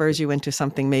it spurs you into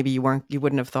something maybe you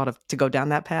wouldn't have thought of to go down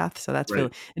that path. So that's Right.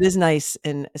 really, it is nice.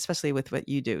 And especially with what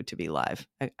you do to be live,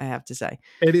 I have to say.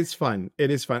 It is fun.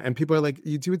 It is fun. And people are like,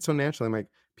 you do it so naturally. I'm like,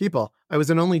 people, I was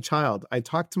an only child. I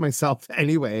talked to myself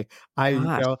anyway. I,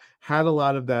 Gosh. had a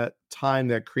lot of that time,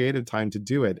 that creative time to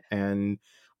do it. And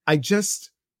I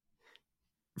just,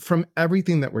 from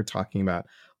everything that we're talking about,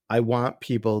 I want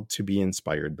people to be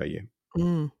inspired by you.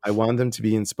 Mm, I want them to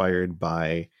be inspired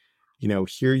by,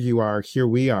 here you are, here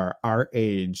we are, our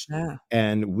age, yeah.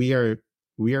 and we are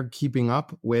keeping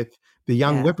up with the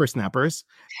young Yeah. whippersnappers.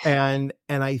 And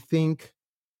I think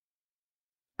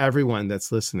everyone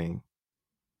that's listening,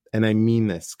 and I mean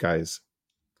this, guys,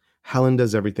 Helen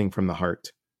does everything from the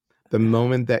heart. The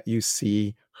moment that you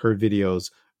see her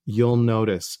videos, you'll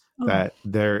notice Oh, that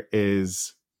there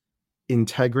is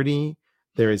integrity,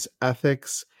 there is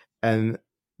ethics, and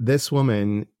this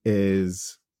woman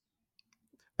is,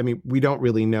 I mean, we don't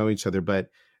really know each other, but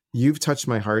you've touched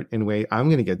my heart in a way. I'm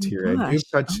going to get my teary-eyed. gosh.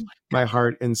 You've touched my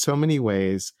heart in so many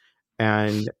ways,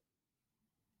 and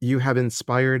you have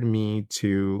inspired me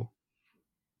to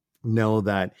know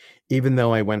that even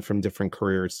though I went from different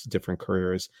careers to different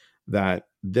careers, that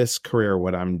this career,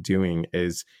 what I'm doing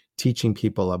is teaching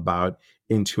people about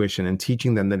intuition and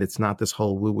teaching them that it's not this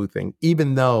whole woo-woo thing.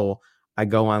 Even though I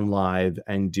go on live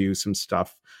and do some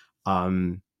stuff,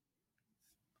 um,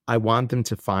 I want them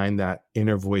to find that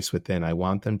inner voice within. I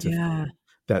want them to Yeah.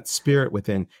 that spirit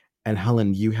within. And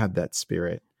Helen, you have that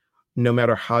spirit. No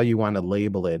matter how you want to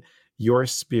label it, your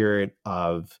spirit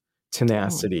of Oh,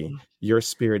 tenacity, your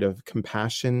spirit of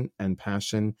compassion and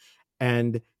passion,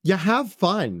 and you have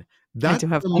fun. I That's do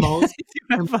have the fun. I most do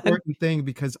have fun. important thing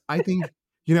because I think,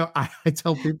 I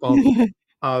tell people,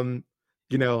 I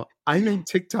make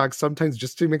TikToks sometimes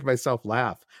just to make myself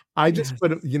laugh. I just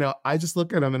Yes. I just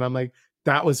look at them and I'm like,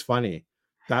 that was funny.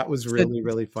 That was So really,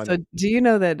 really so funny. do you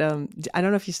know that, I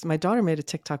don't know if my daughter made a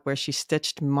TikTok where she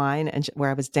stitched mine and where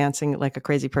I was dancing like a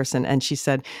crazy person, and she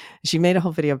said she made a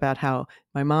whole video about how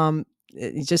my mom,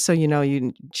 just so you know,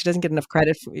 she doesn't get enough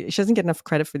credit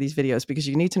for these videos because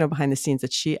you need to know behind the scenes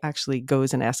that she actually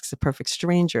goes and asks a perfect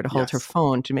stranger to hold her Yes.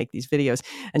 phone to make these videos,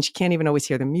 and she can't even always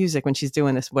hear the music when she's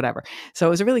doing this, whatever. So it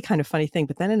was a really kind of funny thing,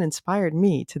 but then it inspired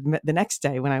me to the next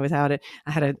day when I was out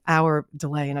I had an hour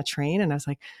delay in a train, and I was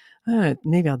like,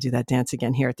 maybe I'll do that dance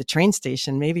again here at the train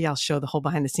station. Maybe I'll show the whole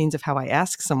behind the scenes of how I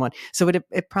ask someone. So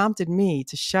it prompted me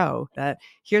to show that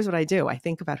here's what I do. I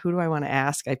think about who do I want to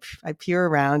ask. I peer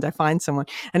around, I find someone.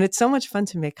 And it's so much fun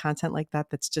to make content like that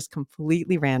that's just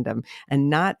completely random and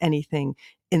not anything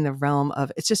in the realm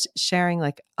of, it's just sharing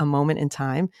like a moment in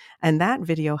time. And that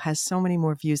video has so many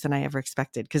more views than I ever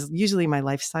expected, because usually my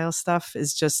lifestyle stuff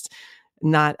is just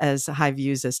not as high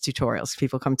views as tutorials.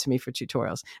 People come to me for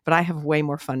tutorials, but I have way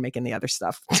more fun making the other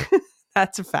stuff.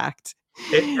 That's a fact.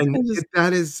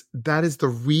 That is the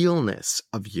realness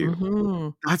of you. Mm-hmm.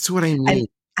 That's what I mean. And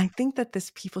I think that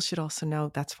people should also know,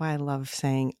 that's why I love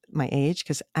saying my age,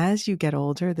 because as you get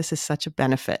older, this is such a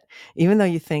benefit. Even though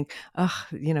you think, oh,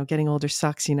 getting older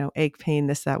sucks, ache, pain,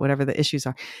 this, that, whatever the issues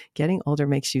are, getting older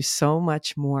makes you so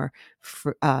much more,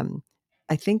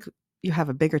 I think you have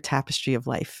a bigger tapestry of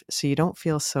life. So you don't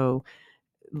feel so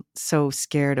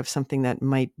scared of something that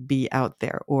might be out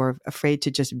there, or afraid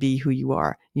to just be who you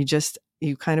are.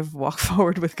 You kind of walk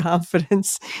forward with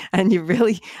confidence, and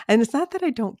and it's not that I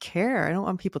don't care. I don't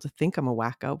want people to think I'm a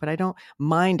wacko, but I don't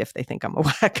mind if they think I'm a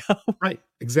wacko. Right.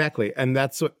 Exactly. And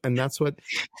that's what I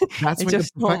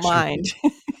just don't mind.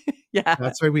 Yeah.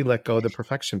 That's why we let go of the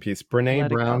perfection piece. Brene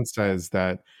Brown says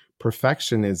that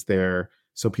perfection is there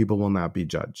so people will not be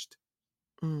judged.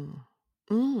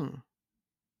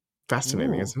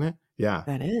 Fascinating, isn't it? Yeah.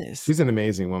 That is. She's an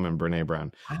amazing woman, Brene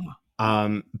Brown.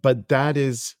 Wow. But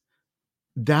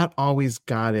that always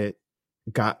got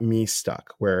me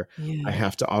stuck, where I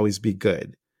have to always be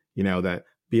good, that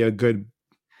be a good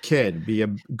kid, be a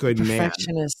good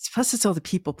perfectionist. Plus it's all the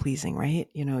people pleasing, right?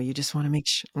 You just want to make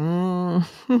sure.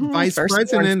 Vice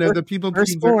president of the people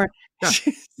pleaser.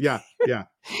 Yeah.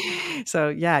 So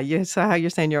yeah, so how you're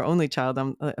saying you're only child,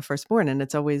 I'm a firstborn, and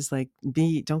it's always like,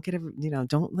 don't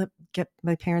get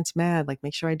my parents mad, like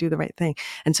make sure I do the right thing.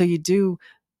 And so you do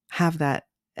have that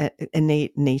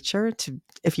innate nature to,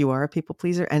 if you are a people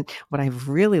pleaser. And what I've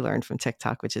really learned from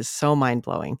TikTok, which is so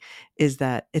mind-blowing, is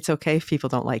that it's okay if people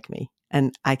don't like me,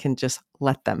 and I can just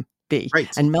let them be. Right.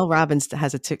 And Mel Robbins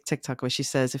has a TikTok where she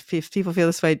says, if people feel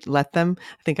this way, let them.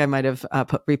 I think I might have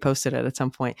reposted it at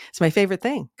some point. It's my favorite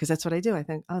thing, because that's what I do. I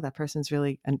think, oh, that person's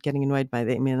really getting annoyed by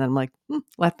me, and then I'm like,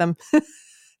 let them.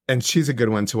 And she's a good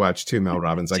one to watch too, Mel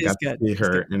Robbins. I got to see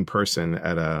her in person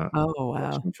at a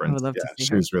wow. conference. I would love to see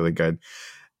she her. was really good.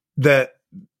 The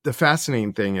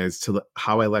fascinating thing is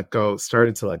how I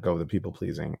started to let go of the people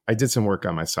pleasing. I did some work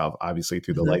on myself, obviously,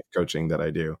 through the life coaching that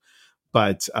I do,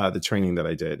 but the training that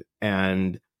I did.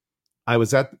 And I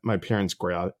was at my parents'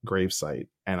 gravesite,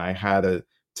 and I had a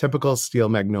typical Steel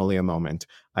Magnolia moment.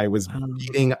 I was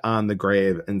beating on the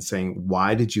grave and saying,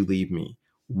 why did you leave me?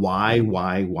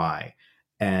 Why?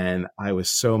 And I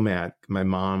was so mad. My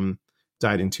mom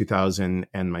died in 2000,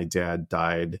 and my dad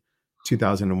died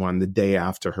 2001, the day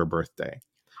after her birthday.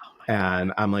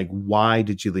 And I'm like, why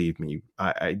did you leave me?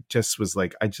 I just was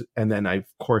like, and then of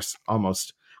course, I'm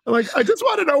like, I just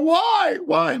want to know why.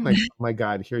 I'm like, oh my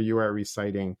God, here you are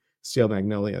reciting Steel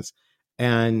Magnolias.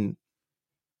 And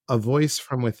a voice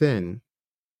from within,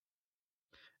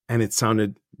 and it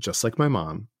sounded just like my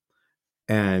mom.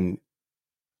 And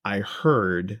I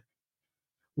heard,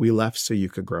 we left so you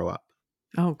could grow up.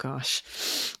 Oh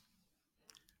gosh.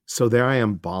 So there I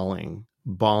am bawling.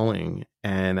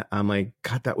 And I'm like,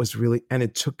 God, that was really, and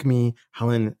it took me,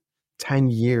 Helen, 10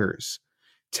 years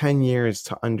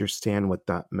to understand what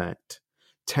that meant.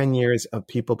 10 years of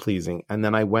people pleasing. And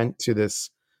then I went to this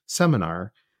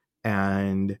seminar,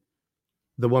 and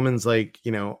the woman's like,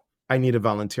 I need a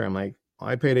volunteer. I'm like, well,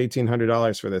 I paid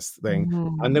 $1,800 for this thing.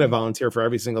 I'm going to volunteer for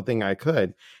every single thing I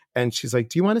could. And she's like,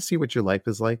 do you want to see what your life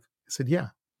is like? I said, yeah.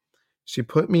 She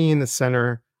put me in the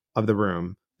center of the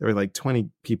room. There were like 20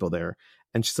 people there.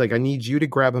 And she's like, I need you to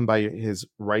grab him by his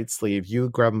right sleeve. You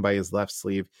grab him by his left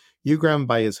sleeve. You grab him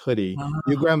by his hoodie.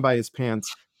 You grab him by his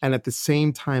pants. And at the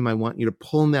same time, I want you to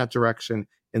pull in that direction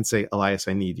and say, Elias,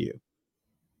 I need you.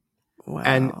 Wow.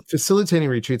 And facilitating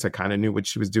retreats, I kind of knew what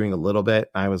she was doing a little bit.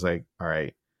 I was like, all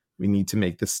right, we need to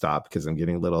make this stop because I'm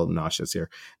getting a little nauseous here.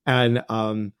 And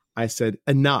I said,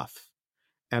 enough.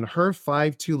 And her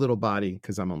 5'2" little body,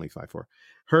 because I'm only 5'4",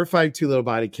 her 5'2" little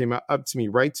body came up to me,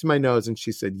 right to my nose, and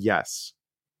she said, yes.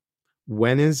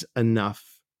 When is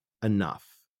enough enough?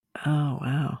 Oh,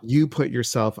 wow. You put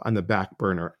yourself on the back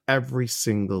burner every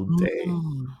single day.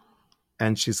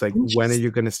 And she's like, when are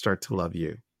you going to start to love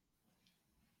you?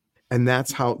 And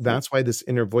that's why this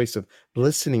inner voice of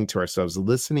listening to ourselves,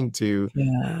 listening to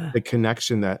the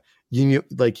connection that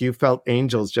you felt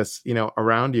angels just,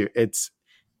 around you.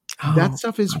 That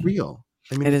stuff is real.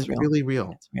 I mean, it is real. Really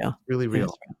real. It's real. Really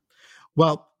real.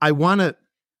 Well, I want to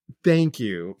thank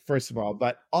you, first of all.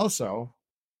 But also,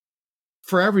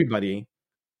 for everybody,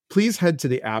 please head to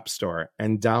the App Store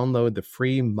and download the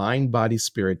free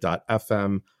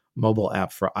mindbodyspirit.fm mobile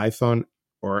app for iPhone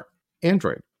or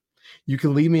Android. You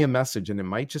can leave me a message and it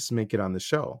might just make it on the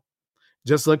show.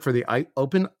 Just look for the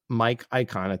open mic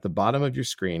icon at the bottom of your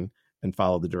screen and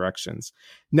follow the directions.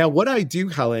 Now, what I do,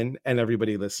 Helen, and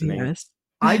everybody listening, Yes.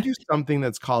 I do something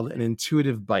that's called an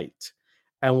intuitive bite.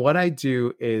 And what I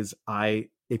do is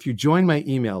if you join my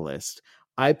email list,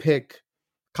 I pick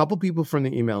a couple people from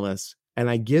the email list and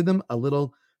I give them a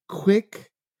little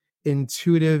quick,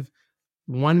 intuitive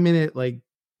 1 minute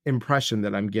impression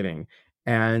that I'm getting.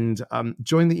 And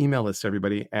join the email list,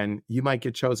 everybody, and you might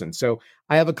get chosen. So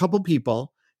I have a couple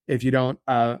people, if you don't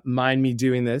mind me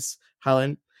doing this,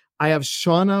 Helen. I have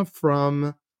Shauna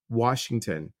from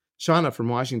Washington. Shauna from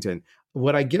Washington.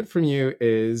 What I get from you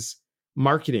is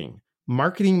marketing.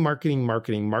 Marketing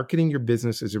your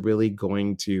business is really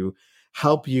going to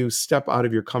help you step out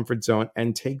of your comfort zone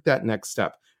and take that next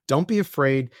step. Don't be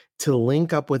afraid to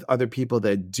link up with other people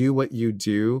that do what you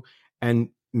do and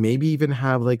maybe even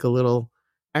have like a little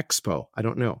expo. I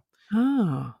don't know.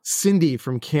 Oh. Cindy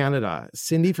from Canada.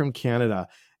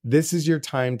 This is your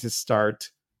time to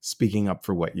start speaking up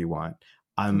for what you want.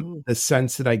 The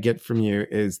sense that I get from you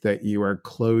is that you are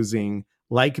closing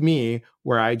like me,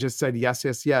 where I just said, yes,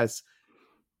 yes, yes.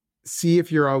 See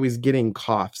if you're always getting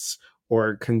coughs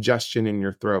or congestion in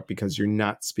your throat because you're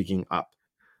not speaking up.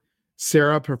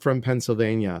 Sarah from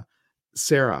Pennsylvania.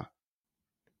 Sarah,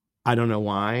 I don't know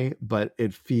why, but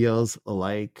it feels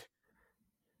like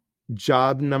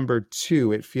job number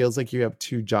 2. It feels like you have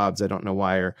 2 jobs. I don't know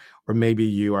why, or maybe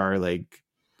you are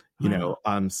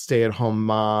stay-at-home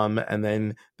mom, and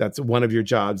then that's one of your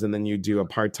jobs, and then you do a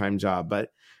part-time job.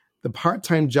 But the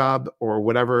part-time job, or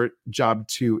whatever job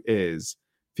 2 is,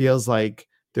 feels like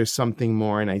there's something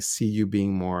more, and I see you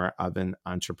being more of an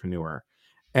entrepreneur.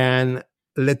 And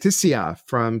Leticia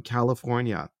from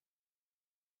California.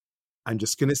 I'm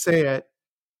just going to say it.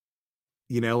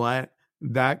 You know what?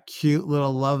 That cute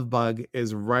little love bug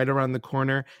is right around the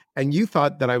corner. And you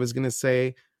thought that I was going to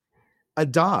say a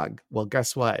dog. Well,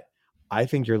 guess what? I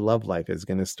think your love life is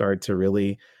going to start to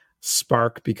really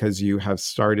spark because you have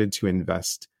started to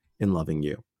invest in loving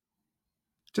you.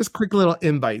 Just quick little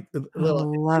invite,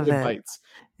 little love intuitive it. bites.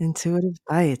 Intuitive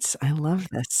bites. I love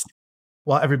this.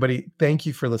 Well, everybody, thank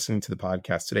you for listening to the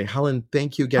podcast today. Helen,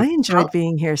 thank you again. I enjoyed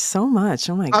being here so much.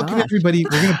 Oh my How gosh. can everybody,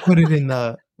 we're going to put it in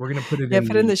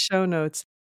put in the show notes.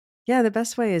 Yeah, the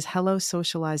best way is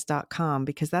hellosocialize.com,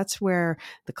 because that's where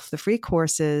the free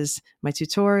courses, my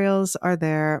tutorials are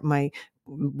there, my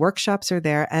workshops are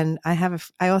there. And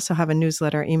I also have a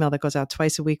newsletter email that goes out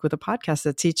twice a week with a podcast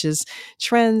that teaches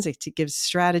trends. It gives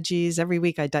strategies. Every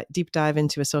week I deep dive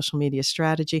into a social media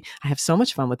strategy. I have so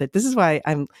much fun with it. This is why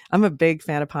I'm a big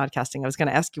fan of podcasting. I was going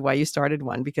to ask you why you started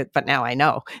one, but now I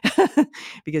know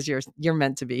because you're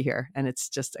meant to be here, and it's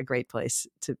just a great place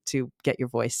to get your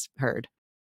voice heard.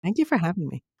 Thank you for having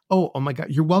me. Oh my God.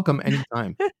 You're welcome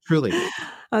anytime. Truly.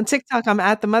 On TikTok, I'm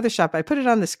at the Mothership. I put it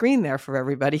on the screen there for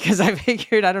everybody because I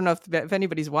figured, I don't know if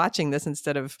anybody's watching this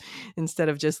instead of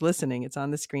just listening. It's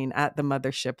on the screen at the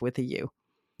Mothership with a U.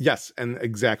 Yes. And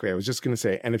exactly. I was just going to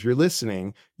say, and if you're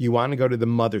listening, you want to go to the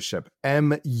Mothership,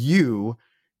 MUTHERSHIP.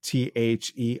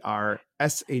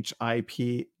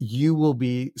 You will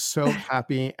be so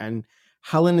happy. And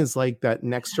Helen is like that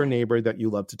next door neighbor that you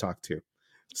love to talk to.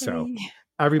 So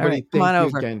everybody, right, thank you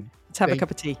over. again. Let's have a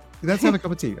cup of tea. Let's have a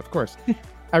cup of tea, of course.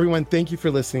 Everyone, thank you for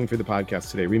listening for the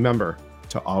podcast today. Remember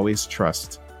to always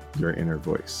trust your inner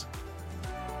voice.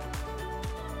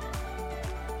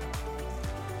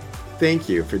 Thank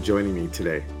you for joining me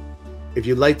today. If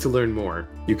you'd like to learn more,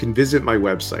 you can visit my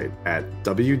website at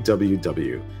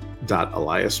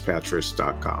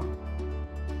www.eliaspatris.com.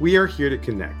 We are here to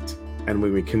connect, and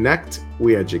when we connect,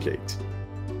 we educate.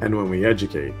 And when we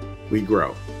educate, we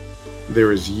grow.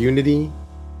 There is unity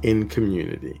in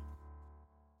community.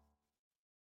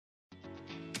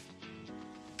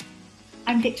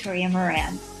 I'm Victoria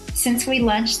Moran. Since we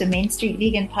launched the Main Street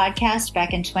Vegan podcast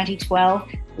back in 2012,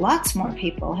 lots more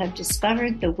people have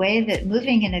discovered the way that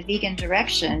moving in a vegan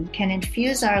direction can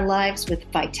infuse our lives with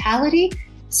vitality,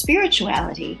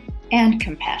 spirituality, and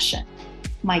compassion.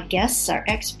 My guests are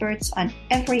experts on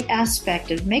every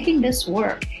aspect of making this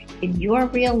work in your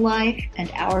real life and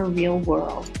our real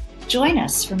world. Join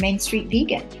us for Main Street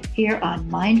Vegan here on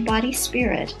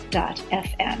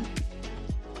mindbodyspirit.fm.